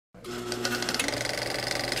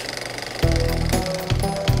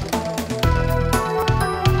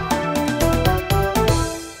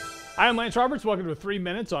Hi, I'm Lance Roberts. Welcome to 3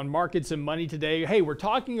 Minutes on Markets and Money today. Hey, we're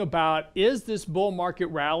talking about, is this bull market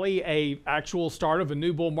rally a actual start of a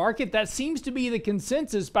new bull market? That seems to be the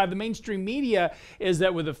consensus by the mainstream media, is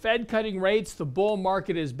that with the Fed cutting rates, the bull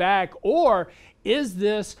market is back. Or is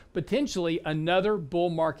this potentially another bull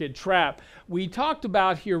market trap? We talked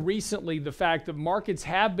about here recently the fact that markets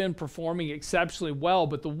have been performing exceptionally well,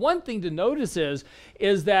 but the one thing to notice is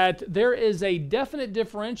that there is a definite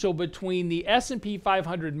differential between the S&P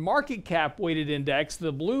 500 market cap weighted index,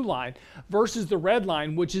 the blue line, versus the red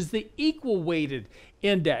line, which is the equal weighted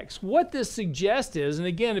index. What this suggests is, and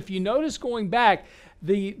again, if you notice going back,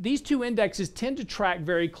 these two indexes tend to track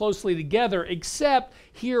very closely together, except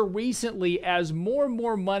here recently as more and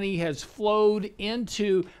more money has flowed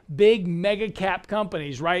into big mega cap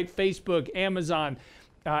companies, right? Facebook, Amazon,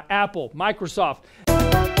 Apple, Microsoft.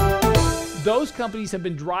 Those companies have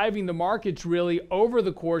been driving the markets really over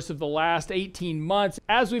the course of the last 18 months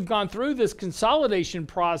as we've gone through this consolidation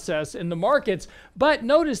process in the markets. But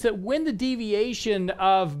notice that when the deviation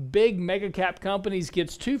of big mega cap companies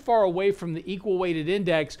gets too far away from the equal weighted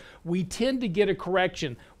index, we tend to get a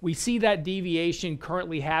correction. We see that deviation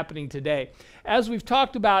currently happening today. As we've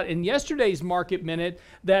talked about in yesterday's Market Minute,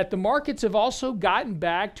 that the markets have also gotten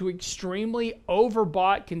back to extremely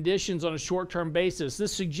overbought conditions on a short-term basis.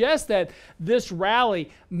 This suggests that this rally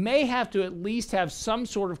may have to at least have some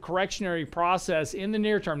sort of correctionary process in the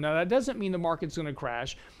near term. Now, that doesn't mean the market's going to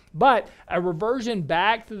crash, but a reversion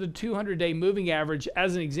back to the 200-day moving average,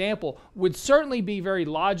 as an example, would certainly be very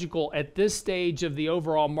logical at this stage of the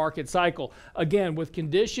overall market cycle. Again, with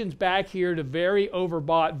conditions back here to very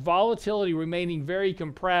overbought, volatility remaining very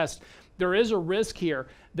compressed, there is a risk here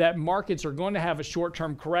that markets are going to have a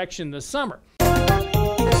short-term correction this summer.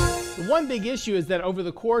 The one big issue is that over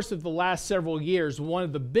the course of the last several years, one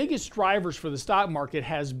of the biggest drivers for the stock market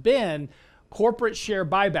has been corporate share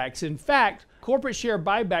buybacks. In fact, corporate share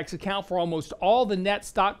buybacks account for almost all the net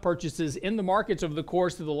stock purchases in the markets over the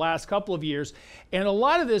course of the last couple of years. And a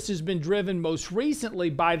lot of this has been driven most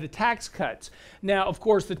recently by the tax cuts. Now, of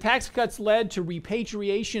course, the tax cuts led to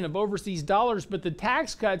repatriation of overseas dollars, but the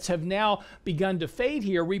tax cuts have now begun to fade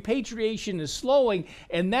here. Repatriation is slowing,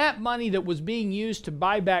 and that money that was being used to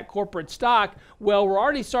buy back corporate stock, well, we're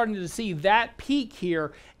already starting to see that peak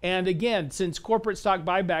here. And again, since corporate stock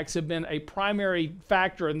buybacks have been a primary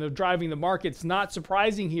factor in the driving the market, it's not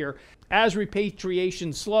surprising here. As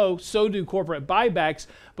repatriation slows, so do corporate buybacks.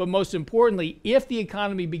 But most importantly, if the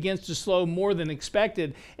economy begins to slow more than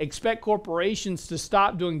expected, expect corporations to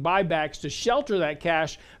stop doing buybacks to shelter that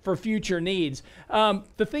cash for future needs.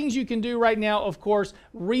 The things you can do right now, of course,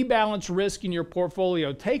 rebalance risk in your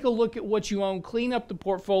portfolio. Take a look at what you own, clean up the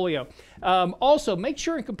portfolio. Also, make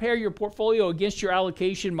sure and compare your portfolio against your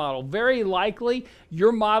allocation model. Very likely,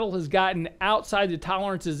 your model has gotten outside the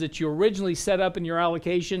tolerances that you originally set up in your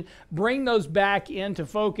allocation. Bring those back into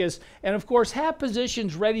focus, and of course, have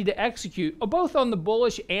positions ready to execute, both on the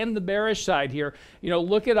bullish and the bearish side here. You know,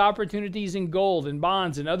 look at opportunities in gold and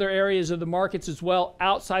bonds and other areas of the markets as well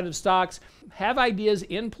outside of stocks. Have ideas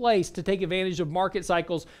in place to take advantage of market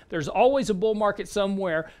cycles. There's always a bull market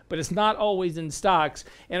somewhere, but it's not always in stocks.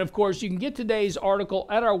 And of course, you can get today's article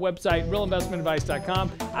at our website,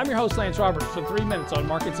 realinvestmentadvice.com. I'm your host, Lance Roberts, for 3 Minutes on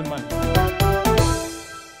Markets and Money.